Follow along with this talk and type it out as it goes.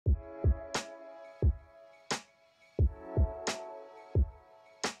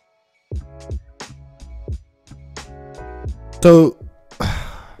So,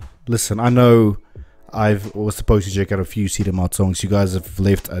 listen, I know I was supposed to check out a few Seedhe Maut songs. You guys have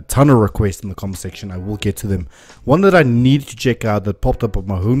left a ton of requests in the comment section. I will get to them. One that I needed to check out that popped up on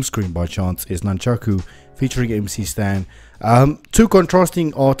my home screen by chance is Nanchaku featuring MC Stan. Two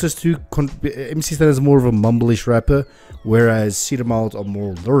contrasting artists. MC Stan is more of a mumblish rapper, whereas Seedhe Maut are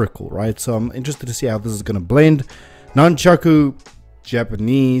more lyrical, right? So I'm interested to see how this is going to blend. Nanchaku,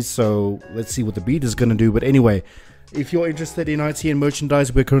 Japanese, so let's see what the beat is going to do. But anyway, if you're interested in ITN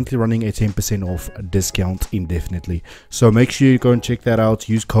merchandise, we're currently running a 10% off discount indefinitely. So make sure you go and check that out.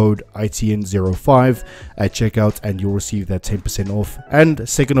 Use code ITN05 at checkout and you'll receive that 10% off. And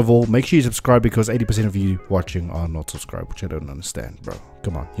second of all, make sure you subscribe because 80% of you watching are not subscribed, which I don't understand, bro.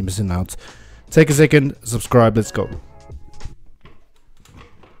 Come on, you're missing out. Take a second, subscribe, let's go.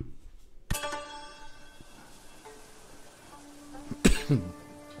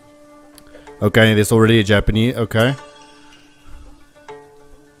 Okay, there's already a Japanese, okay.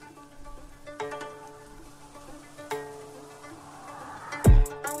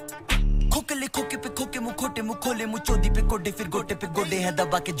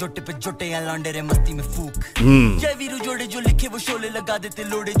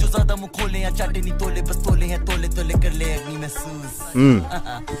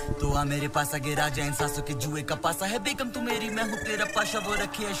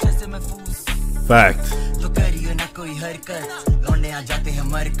 Fact.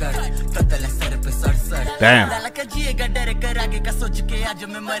 Damn.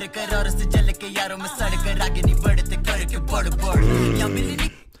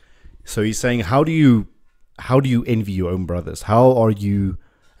 So he's saying, how do you envy your own brothers? How are you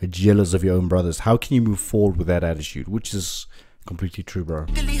jealous of your own brothers? How can you move forward with that attitude? Which is completely true, bro.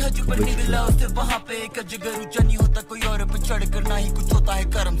 Completely true.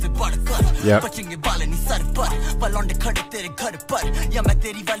 Yeah.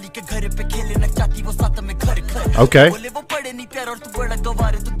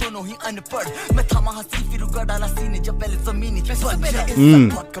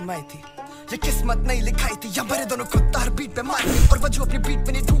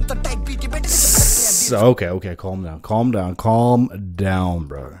 Okay. Okay, calm down,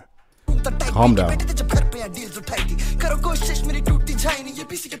 bro. Calm down.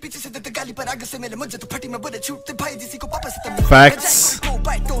 Facts.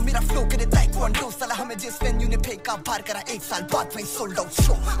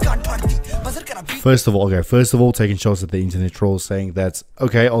 First of all, taking shots at the internet trolls saying that,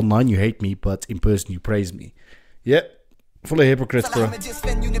 okay, online you hate me, but in person you praise me. Yep. Full of hypocrites, bro.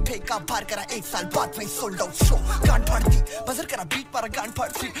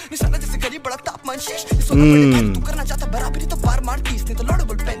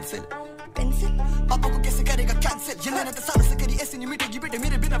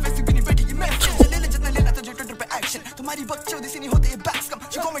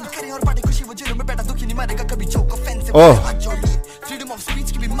 Oh. Freedom of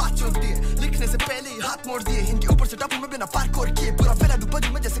speech की भी मार छोड़ दिए, लिखने से पहले ही हाथ मोड़ दिए, इनके ऊपर से टापू में बिना पार कोर किए, पूरा पहला डूबा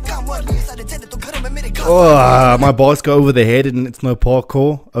में जैसे काम और लिए, सारे चले तो घरों में मेरे घास। Oh, my balls go over the head and it's no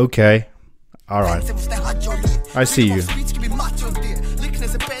parkour. Okay, all right. I see you. Speech की भी मार छोड़ दिए, लिखने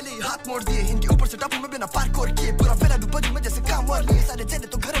से पहले ही हाथ मोड़ दिए, इनके ऊपर से टापू में बिना पार कोर किए, पूरा पहला डूबा में जैसे काम और लिए, सारे चले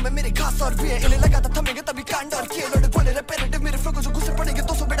तो घरों में मेरे घास और लिए, इन्हें लगा था थमेंगे तभी कांड और किए, लोग बोले रेपेरेटिव मेरे फ्लो को जो गुस्से पड़ेंगे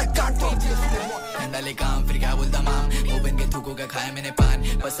तो सो बेटा कांड तोड़ दिए। डाले काम फिर क्या बोलता माम, वो बन के थूको का खाया मैंने पान,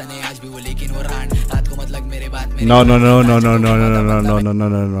 पसंद है आज भी वो लेकिन वो रान, रात को मतलब मेरे बात में। No.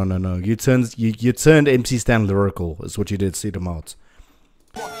 You turned MC Stan lyrical is what you did, Seedhe Maut.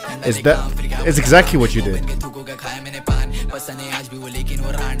 It's exactly what you did.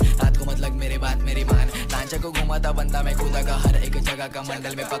 को घुमाता बंदा मैं खुदा का हर एक जगह का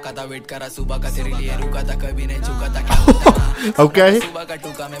मंडल में पका था वेट करा सुबह का तेरे लिए रुका था कभी नहीं झुका था क्या ओके सुबह का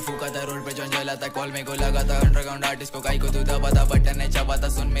टूका में फूका था रोड पे जला था कॉल में को लगा था अंडरग्राउंड आर्टिस्ट को काई को तू दबा था बटन ने चबा था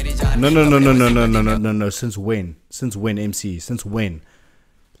सुन मेरी जान No since when MC since when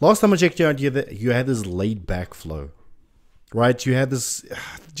last time I checked you out you had this laid back flow, right? You had this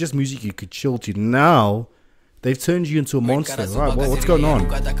just music you could chill to. Now they've turned you into a monster, right? What's going on?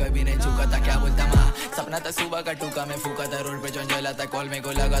 सपना था सुबह का टूका में फूका था road पे जला था कॉल में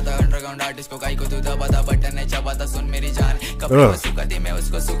को लगा था अंडरग्राउंड आर्टिस्ट को काई को तू दबा था बटन ने चबा था सुन मेरी जान कपड़े को सुखा थी मैं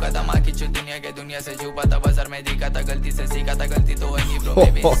उसको सुखा था माँ की दुनिया के दुनिया से छुपा था बाजार में दिखा था गलती गलती से सीखा था गलती तो वही ब्रो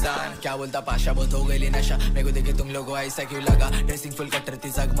मैं भी इंसान क्या बोलता पाशा बहुत हो गई नशा मेरे को देखे तुम लोगों ऐसा क्यों लगा ड्रेसिंग फुल कटर थी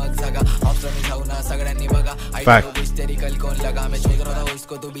जगमग जगा ऑप्शन ही जाऊ ना सगळ्यांनी बघा आई तो कुछ तेरी कल कौन लगा मैं सोच रहा था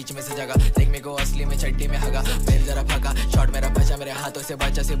उसको तू बीच में से जगा देख मेरे को असली में छट्टी में हगा फिर जरा फका शॉट मेरा बचा मेरे हाथों से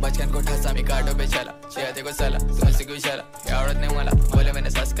बचा से बचपन को ठसा मैं काटो पे चला शेयर को सला तुमसे क्यों चला आवड़त नहीं मला बोले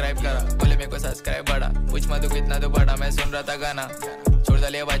मैंने सब्सक्राइब करा बोले मेरे को सब्सक्राइब बढ़ा पूछ मत कितना तो बड़ा मैं सुन रहा था गाना छोड़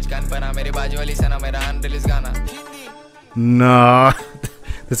दलिया बचकान पना मेरी बाजू वाली सना मेरा अनरिलीज गाना Nah,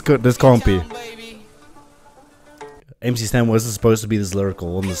 this can't be. MC Stan wasn't supposed to be this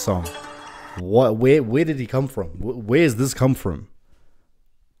lyrical on the song. What? Where did he come from? Where has this come from?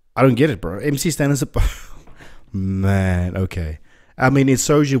 I don't get it, bro. MC Stan is a man. Okay, I mean it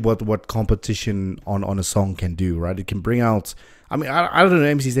shows you what competition on a song can do, right? It can bring out. I mean, I don't know.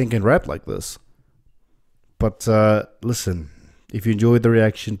 MC Stan can rap like this. But listen, if you enjoyed the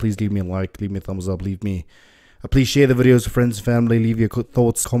reaction, please leave me a like, leave me a thumbs up, please share the videos with friends and family. Leave your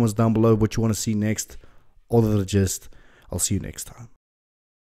thoughts, comments down below, what you want to see next. All of the gist. I'll see you next time.